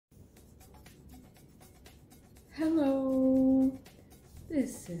Hello,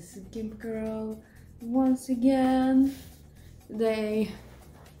 this is Gimp Girl once again. Today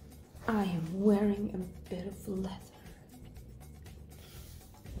I am wearing a bit of leather.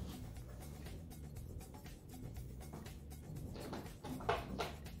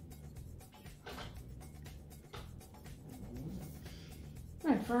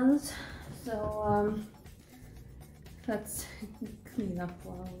 Alright friends, so let's clean up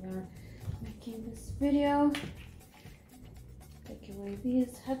while we're making this video. Take away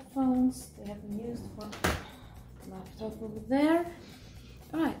these headphones, they have been used for the laptop over there.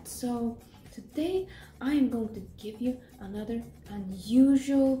 Alright, so today I am going to give you another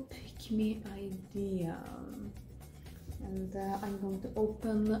unusual pick-me idea. And I'm going to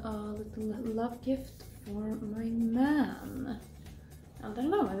open a little love gift for my man. And I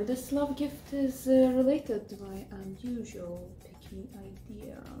don't know, maybe this love gift is related to my unusual pick-me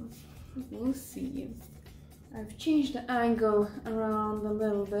idea. We'll see. I've changed the angle around a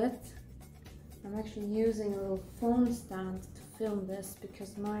little bit. I'm actually using a little phone stand to film this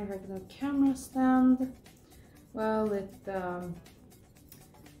because my regular camera stand, well,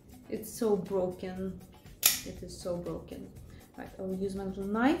 it's so broken. It is so broken. Right, I'll use my little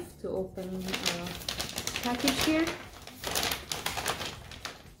knife to open a package here.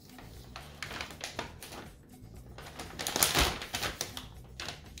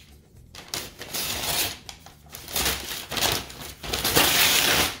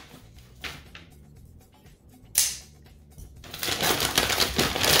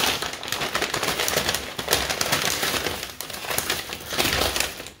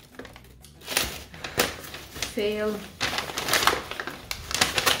 Fail.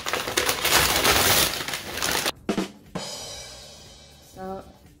 So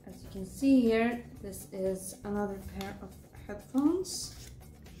as you can see here, this is another pair of headphones.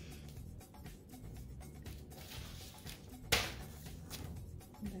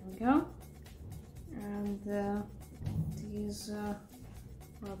 There we go. And these are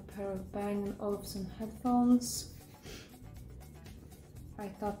a pair of Bang & Olufsen headphones. I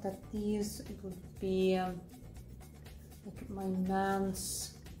thought that these would be like my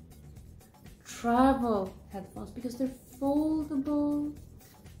man's travel headphones because they're foldable.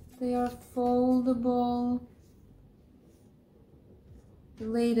 They are foldable. The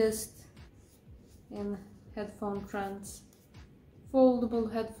latest in headphone trends.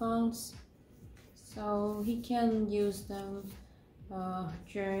 Foldable headphones. So he can use them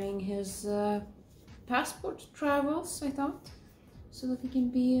during his passport travels, I thought, so that he can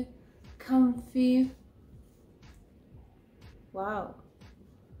be comfy. Wow.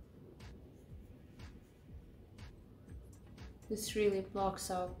 This really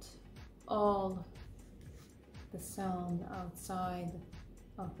blocks out all the sound outside.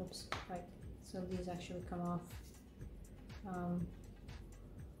 Oh, oops, right. So these actually come off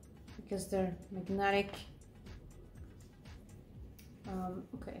because they're magnetic.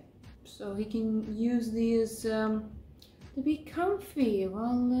 Okay, so he can use these to be comfy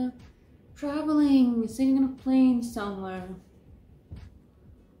while traveling, sitting on a plane somewhere.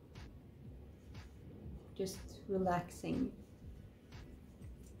 Just relaxing.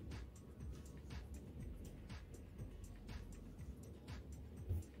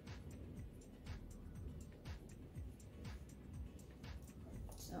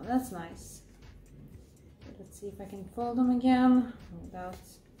 So that's nice. Okay, let's see if I can fold them again without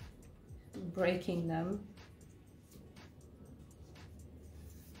breaking them.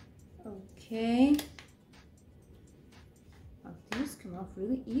 Okay. Oh, these come off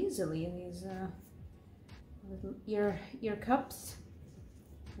really easily, these little ear cups.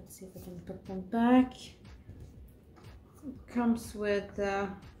 Let's see if I can put them back. It comes with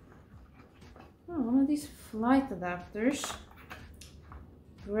one of these flight adapters.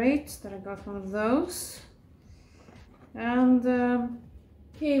 Great that I got one of those. And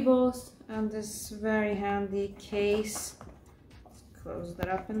cables and this very handy case. Let's close that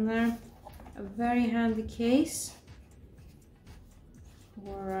up in there. A very handy case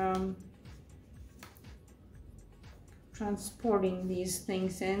for transporting these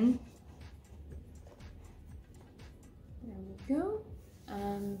things in. There we go.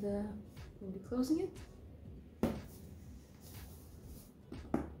 And we'll be closing it.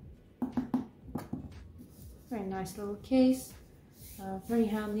 Very nice little case. Very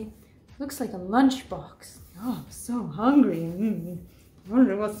handy. Looks like a lunchbox. Oh, I'm so hungry. I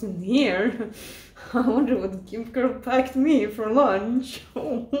wonder what's in here. I wonder what Gimp Girl packed me for lunch.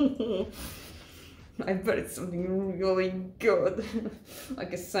 I bet it's something really good,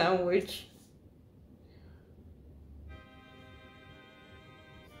 like a sandwich.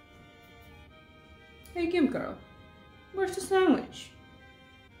 Hey Gimp Girl, Where's the sandwich?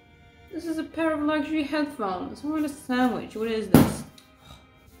 This is a pair of luxury headphones. Where's the sandwich? What is this?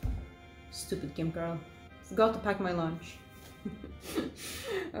 Stupid Kim girl. Forgot to pack my lunch.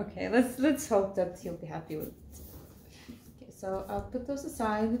 Okay, let's hope that he'll be happy with it. Okay, so I'll put those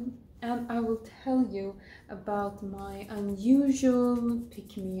aside and I will tell you about my unusual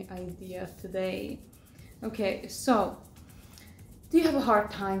pick-me idea today. Okay, so do you have a hard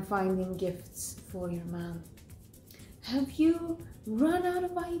time finding gifts for your man? Have you run out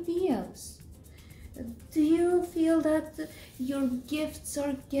of ideas? Do you feel that your gifts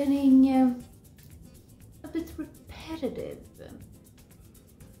are getting a bit repetitive?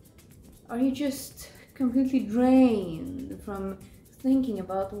 Are you just completely drained from thinking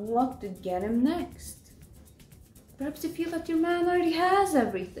about what to get him next? Perhaps you feel that your man already has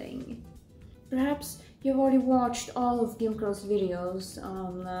everything. Perhaps you've already watched all of Gimcrow's videos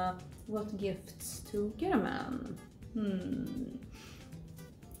on what gifts to get a man.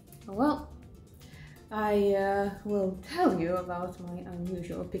 Well, I will tell you about my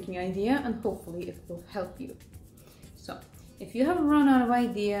unusual picking idea and hopefully it will help you. So, if you have run out of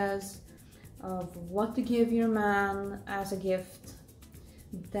ideas of what to give your man as a gift,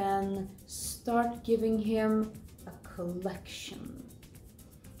 then start giving him a collection.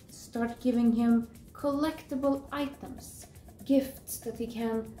 Start giving him collectible items, gifts that he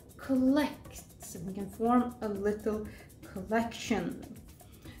can collect, so he can form a little collection.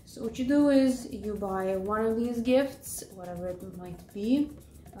 So what you do is you buy one of these gifts, whatever it might be.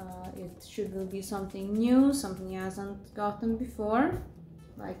 It should be something new, something he hasn't gotten before.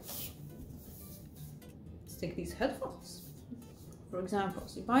 Like, let's take these headphones, for example.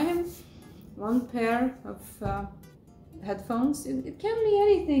 So you buy him one pair of headphones. It can be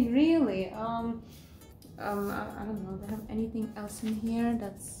anything, really. I don't know, do I have anything else in here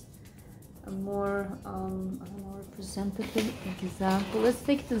that's a more, I don't know, representative example? Let's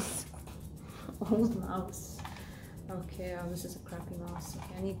take this old mouse. Okay, this is a crappy mouse.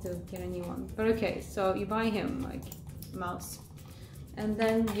 Okay, I need to get a new one. But okay, so you buy him, like, a mouse. And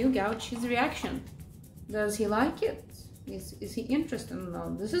then you gauge his reaction. Does he like it? Is he interested?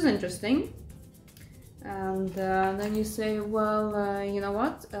 No, this is interesting. And then you say, well, you know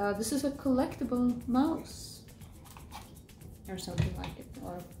what? This is a collectible mouse. Or something like it.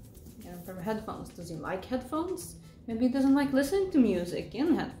 Or, you know, for headphones. Does he like headphones? Maybe he doesn't like listening to music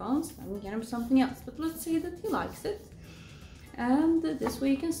in headphones. Then we get him something else. But let's say that he likes it. And this way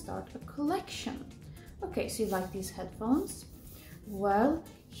you can start a collection. Okay, so you like these headphones? Well,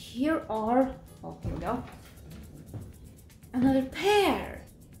 here are, oh, here we go. Another pair.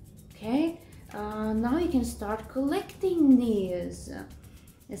 Okay, now you can start collecting these.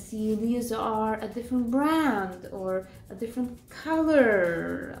 See, these are a different brand or a different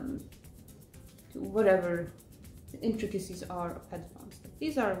color. Whatever the intricacies are of headphones.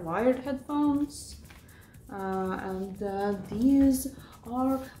 These are wired headphones, and these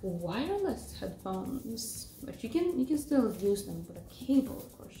are wireless headphones, but you can still use them with a cable,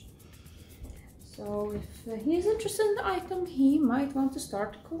 of course. So if he is interested in the item, he might want to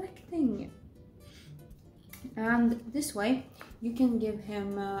start collecting. And this way, you can give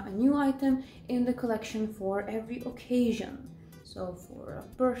him a new item in the collection for every occasion. So for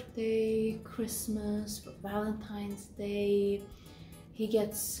a birthday, Christmas, for Valentine's Day, he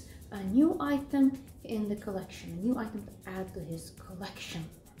gets a new item in the collection, a new item to add to his collection.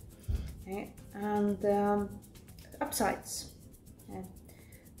 Okay. And upsides. Okay.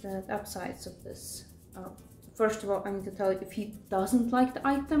 The upsides of this. First of all, I need to tell you, if he doesn't like the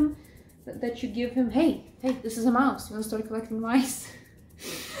item that you give him, hey, this is a mouse. You want to start collecting mice?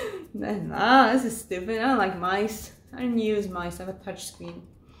 Nah, this is stupid. I don't like mice. I don't use mice. I have a touch screen.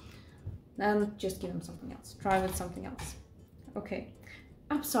 Then just give him something else. Try with something else. Okay.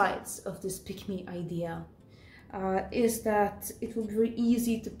 Upsides of this pick-me idea is that it will be very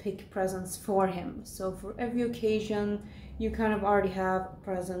easy to pick presents for him. So for every occasion, you kind of already have a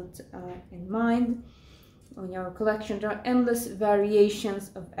present in mind. On your collection, there are endless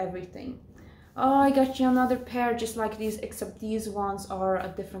variations of everything. Oh, I got you another pair just like these, except these ones are a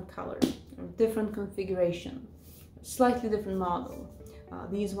different color, a different configuration, slightly different model.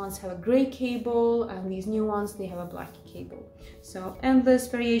 These ones have a gray cable, and these new ones, they have a black cable. So endless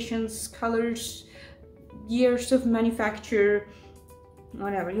variations, colors, years of manufacture,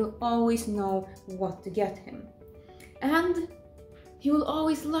 whatever. You'll always know what to get him. And he will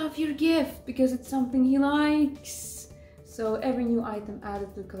always love your gift because it's something he likes. So every new item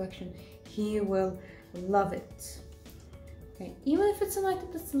added to the collection, he will love it. Okay, even if it's an item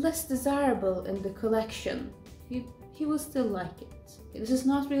that's less desirable in the collection, he will still like it. This is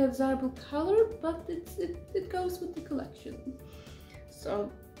not really a desirable color, but it goes with the collection.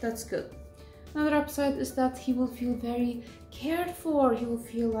 So that's good. Another upside is that he will feel very cared for. He will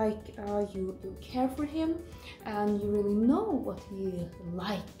feel like you care for him and you really know what he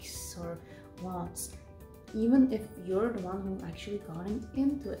likes or wants, even if you're the one who actually got him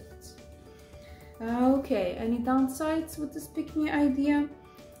into it. Okay, any downsides with this pick me idea?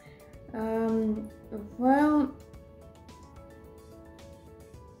 Well,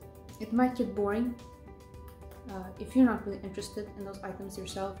 it might get boring. If you're not really interested in those items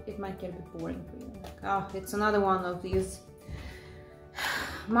yourself, it might get a bit boring for you. Like, it's another one of these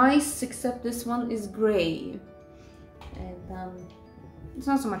mice, except this one is gray. And it's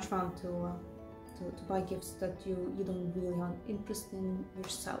not so much fun to buy gifts that you don't really have interest in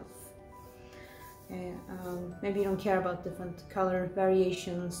yourself. Maybe you don't care about different color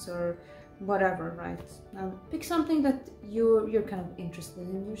variations or whatever, right? Pick something that you're kind of interested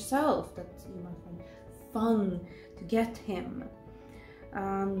in yourself, that you might find fun to get him.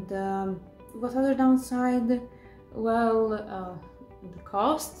 And what other downside? Well, the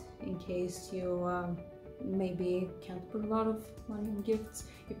cost, in case you maybe can't put a lot of money in gifts.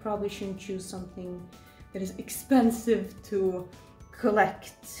 You probably shouldn't choose something that is expensive to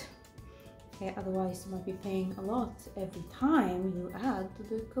collect. Okay, otherwise you might be paying a lot every time you add to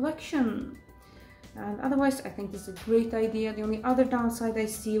the collection. And otherwise I think this is a great idea. The only other downside I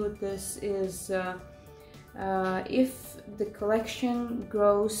see with this is if the collection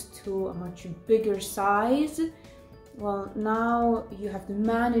grows to a much bigger size, well, now you have to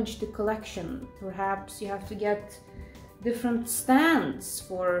manage the collection. Perhaps you have to get different stands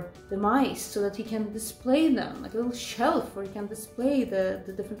for the mice so that he can display them, like a little shelf where he can display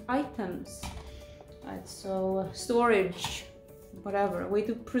the different items. Right, so storage, whatever, a way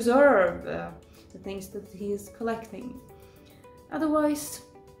to preserve the things that he is collecting. Otherwise,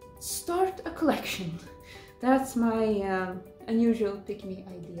 start a collection. That's my unusual pick-me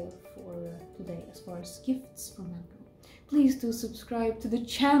idea for today as far as gifts from Melco. Please do subscribe to the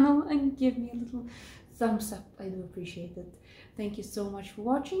channel and give me a little thumbs up. I do appreciate it. Thank you so much for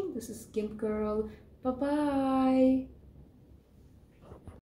watching. This is Gimp Girl. Bye bye.